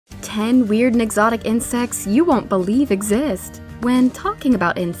10 weird and exotic insects you won't believe exist. When talking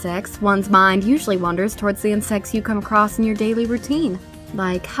about insects, one's mind usually wanders towards the insects you come across in your daily routine,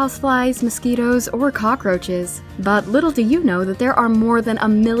 like houseflies, mosquitos, or cockroaches. But little do you know that there are more than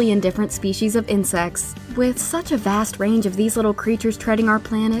 1 million different species of insects. With such a vast range of these little creatures treading our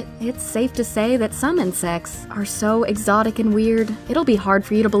planet, it's safe to say that some insects are so exotic and weird, it'll be hard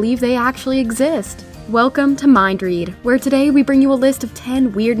for you to believe they actually exist. Welcome to Mind Read, where today we bring you a list of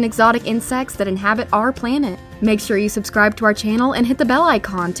 10 weird and exotic insects that inhabit our planet. Make sure you subscribe to our channel and hit the bell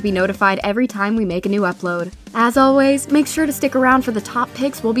icon to be notified every time we make a new upload. As always, make sure to stick around for the top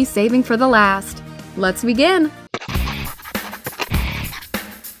picks we'll be saving for the last. Let's begin!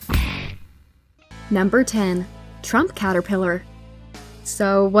 Number 10. Trump Caterpillar.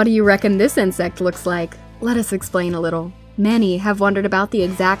 So what do you reckon this insect looks like? Let us explain a little. Many have wondered about the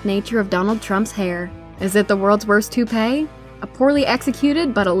exact nature of Donald Trump's hair. Is it the world's worst toupee? A poorly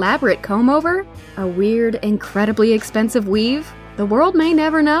executed but elaborate comb-over? A weird, incredibly expensive weave? The world may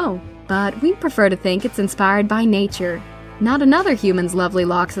never know, but we prefer to think it's inspired by nature. Not another human's lovely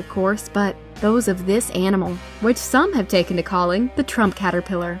locks, of course, but those of this animal, which some have taken to calling the Trump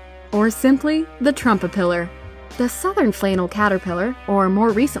Caterpillar, or simply the Trumpapillar. The southern flannel caterpillar, or more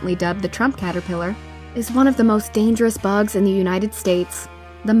recently dubbed the Trump Caterpillar, is one of the most dangerous bugs in the United States.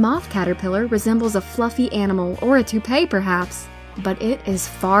 The moth caterpillar resembles a fluffy animal or a toupee perhaps, but it is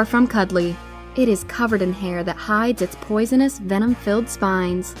far from cuddly. It is covered in hair that hides its poisonous, venom-filled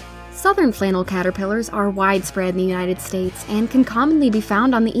spines. Southern flannel caterpillars are widespread in the United States and can commonly be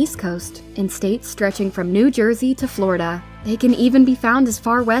found on the East Coast, in states stretching from New Jersey to Florida. They can even be found as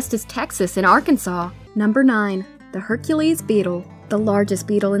far west as Texas and Arkansas. Number 9. The Hercules beetle. The largest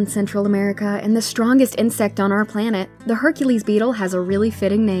beetle in Central America and the strongest insect on our planet, the Hercules beetle has a really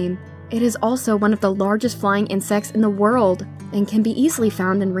fitting name. It is also one of the largest flying insects in the world and can be easily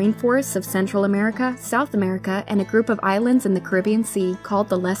found in rainforests of Central America, South America, and a group of islands in the Caribbean Sea called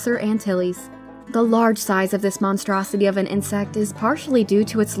the Lesser Antilles. The large size of this monstrosity of an insect is partially due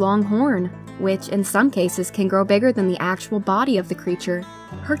to its long horn, which in some cases can grow bigger than the actual body of the creature.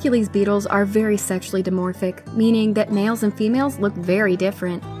 Hercules beetles are very sexually dimorphic, meaning that males and females look very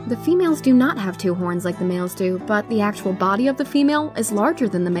different. The females do not have 2 horns like the males do, but the actual body of the female is larger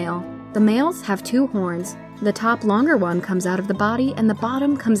than the male. The males have 2 horns. The top longer one comes out of the body and the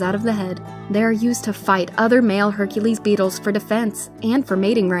bottom comes out of the head. They are used to fight other male Hercules beetles for defense and for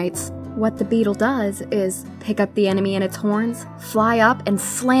mating rights. What the beetle does is pick up the enemy in its horns, fly up, and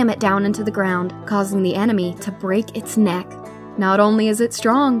slam it down into the ground, causing the enemy to break its neck. Not only is it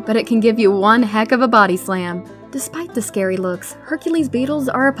strong, but it can give you one heck of a body slam. Despite the scary looks, Hercules beetles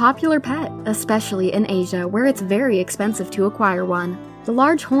are a popular pet, especially in Asia, where it's very expensive to acquire one. The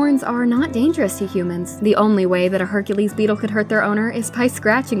large horns are not dangerous to humans. The only way that a Hercules beetle could hurt their owner is by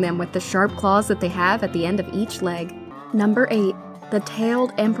scratching them with the sharp claws that they have at the end of each leg. Number 8. The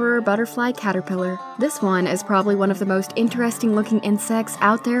tailed emperor butterfly caterpillar. This one is probably one of the most interesting looking insects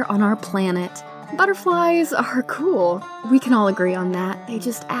out there on our planet. Butterflies are cool. We can all agree on that. They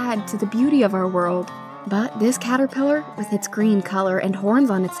just add to the beauty of our world. But this caterpillar, with its green color and horns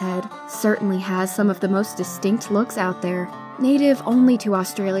on its head, certainly has some of the most distinct looks out there. Native only to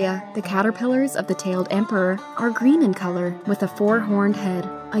Australia, the caterpillars of the tailed emperor are green in color with a 4-horned head.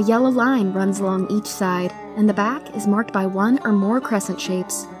 A yellow line runs along each side, and the back is marked by 1 or more crescent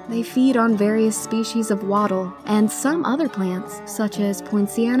shapes. They feed on various species of wattle and some other plants, such as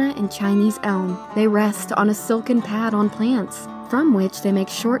poinciana and Chinese elm. They rest on a silken pad on plants, from which they make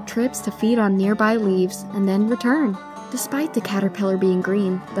short trips to feed on nearby leaves and then return. Despite the caterpillar being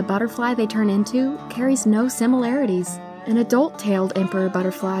green, the butterfly they turn into carries no similarities. An adult tailed emperor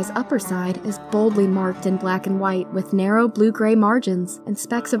butterfly's upper side is boldly marked in black and white with narrow blue-gray margins and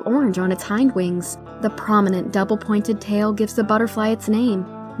specks of orange on its hind wings. The prominent double-pointed tail gives the butterfly its name.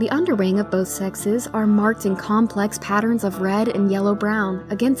 The underwing of both sexes are marked in complex patterns of red and yellow-brown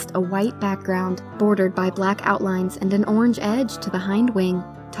against a white background, bordered by black outlines and an orange edge to the hind wing.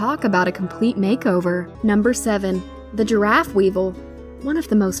 Talk about a complete makeover. Number 7. The giraffe weevil. One of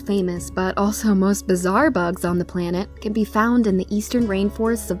the most famous, but also most bizarre bugs on the planet can be found in the eastern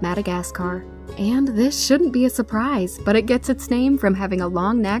rainforests of Madagascar. And this shouldn't be a surprise, but it gets its name from having a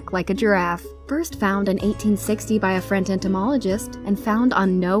long neck like a giraffe. First found in 1860 by a French entomologist, and found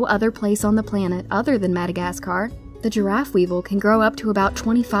on no other place on the planet other than Madagascar, the giraffe weevil can grow up to about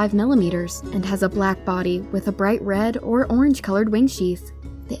 25 millimeters and has a black body with a bright red or orange-colored wing sheath.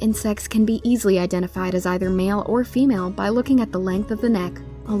 The insects can be easily identified as either male or female by looking at the length of the neck.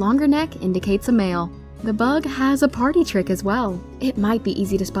 A longer neck indicates a male. The bug has a party trick as well. It might be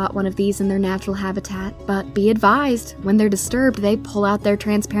easy to spot one of these in their natural habitat, but be advised, when they're disturbed, they pull out their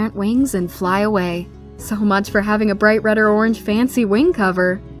transparent wings and fly away. So much for having a bright red or orange fancy wing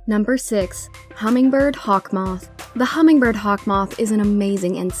cover. Number 6. Hummingbird hawk moth. The hummingbird hawk moth is an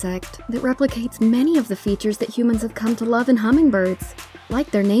amazing insect that replicates many of the features that humans have come to love in hummingbirds. Like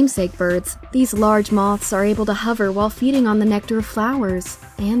their namesake birds, these large moths are able to hover while feeding on the nectar of flowers,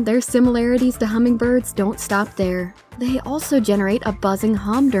 and their similarities to hummingbirds don't stop there. They also generate a buzzing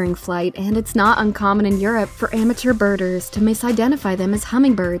hum during flight, and it's not uncommon in Europe for amateur birders to misidentify them as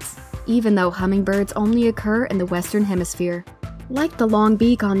hummingbirds, even though hummingbirds only occur in the Western Hemisphere. Like the long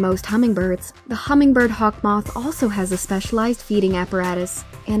beak on most hummingbirds, the hummingbird hawk moth also has a specialized feeding apparatus,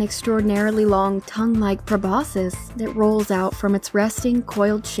 an extraordinarily long tongue-like proboscis that rolls out from its resting,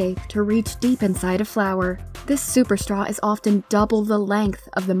 coiled shape to reach deep inside a flower. This superstraw is often double the length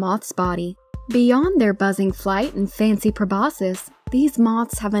of the moth's body. Beyond their buzzing flight and fancy proboscis, these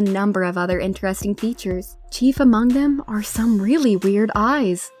moths have a number of other interesting features. Chief among them are some really weird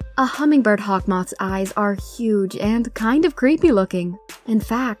eyes. A hummingbird hawk moth's eyes are huge and kind of creepy looking. In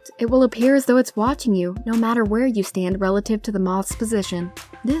fact, it will appear as though it's watching you, no matter where you stand relative to the moth's position.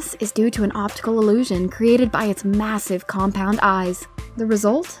 This is due to an optical illusion created by its massive compound eyes. The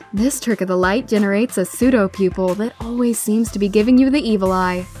result? This trick of the light generates a pseudo-pupil that always seems to be giving you the evil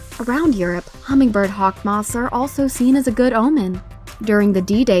eye. Around Europe, hummingbird hawk moths are also seen as a good omen. During the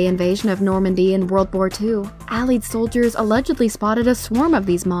D-Day invasion of Normandy in World War II, Allied soldiers allegedly spotted a swarm of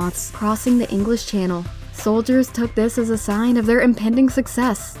these moths crossing the English Channel. Soldiers took this as a sign of their impending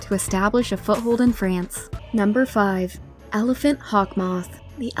success to establish a foothold in France. Number 5. Elephant hawk moth.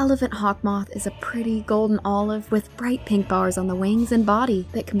 The elephant hawk moth is a pretty golden olive with bright pink bars on the wings and body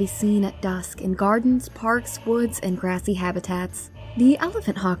that can be seen at dusk in gardens, parks, woods, and grassy habitats. The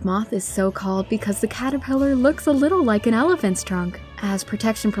elephant hawk moth is so called because the caterpillar looks a little like an elephant's trunk. As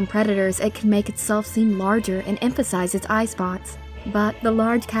protection from predators, it can make itself seem larger and emphasize its eye spots. But the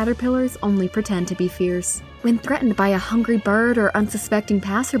large caterpillars only pretend to be fierce. When threatened by a hungry bird or unsuspecting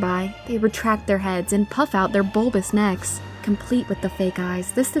passerby, they retract their heads and puff out their bulbous necks. Complete with the fake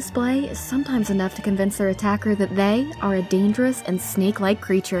eyes, this display is sometimes enough to convince their attacker that they are a dangerous and snake-like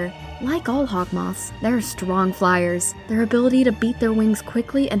creature. Like all hawk moths, they're strong flyers. Their ability to beat their wings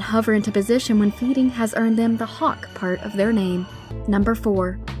quickly and hover into position when feeding has earned them the hawk part of their name. Number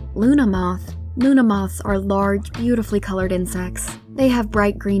 4. Luna moth. Luna moths are large, beautifully colored insects. They have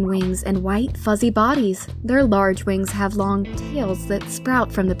bright green wings and white, fuzzy bodies. Their large wings have long tails that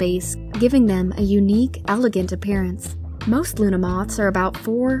sprout from the base, giving them a unique, elegant appearance. Most Luna moths are about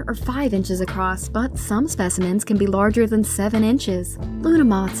 4 or 5 inches across, but some specimens can be larger than 7 inches. Luna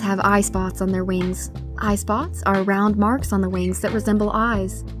moths have eye spots on their wings. Eye spots are round marks on the wings that resemble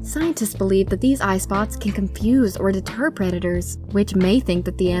eyes. Scientists believe that these eye spots can confuse or deter predators, which may think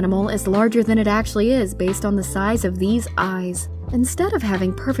that the animal is larger than it actually is based on the size of these eyes. Instead of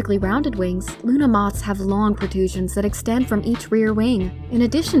having perfectly rounded wings, Luna moths have long protrusions that extend from each rear wing. In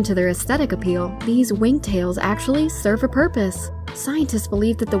addition to their aesthetic appeal, these wingtails actually serve a purpose. Scientists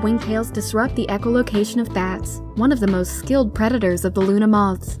believe that the wingtails disrupt the echolocation of bats, one of the most skilled predators of the Luna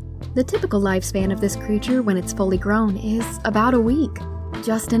moths. The typical lifespan of this creature when it's fully grown is about a week.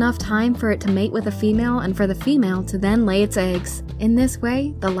 Just enough time for it to mate with a female and for the female to then lay its eggs. In this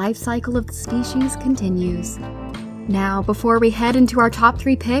way, the life cycle of the species continues. Now, before we head into our top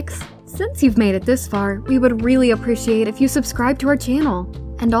 3 picks, since you've made it this far, we would really appreciate if you subscribe to our channel.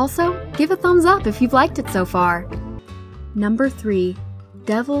 And also, give a thumbs up if you've liked it so far. Number 3.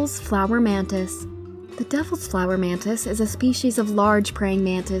 Devil's flower mantis. The devil's flower mantis is a species of large praying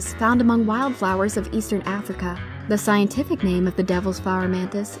mantis found among wildflowers of eastern Africa. The scientific name of the devil's flower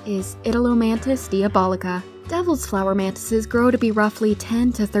mantis is Itylomantis diabolica. Devil's flower mantises grow to be roughly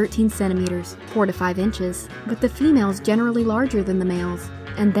 10 to 13 centimeters, 4 to 5 inches, with the females generally larger than the males,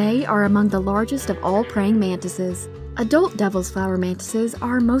 and they are among the largest of all praying mantises. Adult devil's flower mantises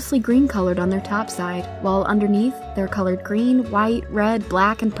are mostly green-colored on their top side, while underneath they're colored green, white, red,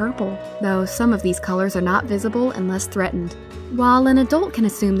 black, and purple, though some of these colors are not visible unless threatened. While an adult can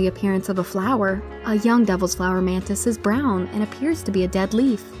assume the appearance of a flower, a young devil's flower mantis is brown and appears to be a dead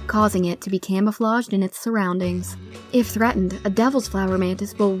leaf, causing it to be camouflaged in its surroundings. If threatened, a devil's flower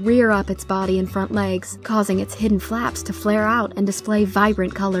mantis will rear up its body and front legs, causing its hidden flaps to flare out and display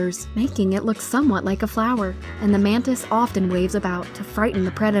vibrant colors, making it look somewhat like a flower, and the mantis often waves about to frighten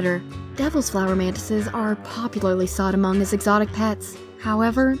the predator. Devil's flower mantises are popularly sought among as exotic pets.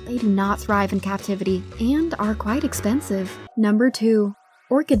 However, they do not thrive in captivity and are quite expensive. Number 2.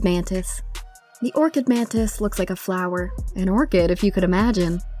 Orchid mantis. The orchid mantis looks like a flower. An orchid, if you could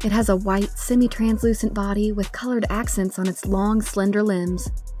imagine. It has a white, semi-translucent body with colored accents on its long, slender limbs.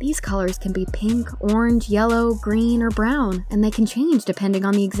 These colors can be pink, orange, yellow, green, or brown, and they can change depending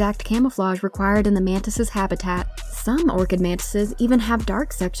on the exact camouflage required in the mantis's habitat. Some orchid mantises even have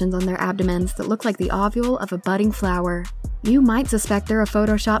dark sections on their abdomens that look like the ovule of a budding flower. You might suspect they're a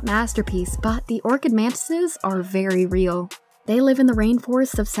Photoshop masterpiece, but the orchid mantises are very real. They live in the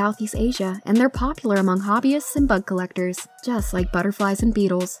rainforests of Southeast Asia, and they're popular among hobbyists and bug collectors, just like butterflies and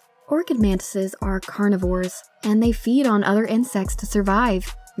beetles. Orchid mantises are carnivores, and they feed on other insects to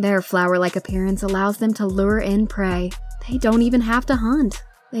survive. Their flower-like appearance allows them to lure in prey. They don't even have to hunt.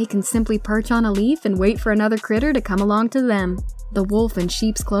 They can simply perch on a leaf and wait for another critter to come along to them. The wolf in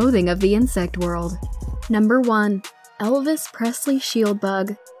sheep's clothing of the insect world. Number 1. Elvis Presley shield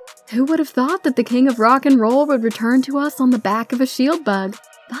bug. Who would have thought that the king of rock and roll would return to us on the back of a shield bug?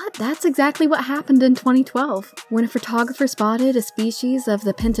 But that's exactly what happened in 2012, when a photographer spotted a species of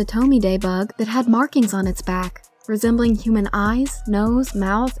the Pentatomidae bug that had markings on its back, resembling human eyes, nose,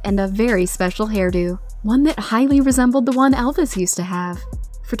 mouth, and a very special hairdo, one that highly resembled the one Elvis used to have.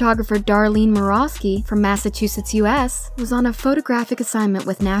 Photographer Darlene Morosky from Massachusetts, US, was on a photographic assignment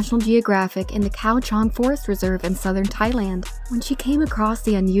with National Geographic in the Khao Chang Forest Reserve in southern Thailand when she came across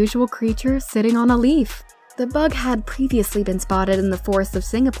the unusual creature sitting on a leaf. The bug had previously been spotted in the forests of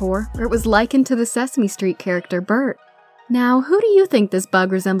Singapore, where it was likened to the Sesame Street character Bert. Now, who do you think this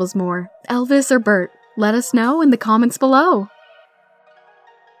bug resembles more, Elvis or Bert? Let us know in the comments below.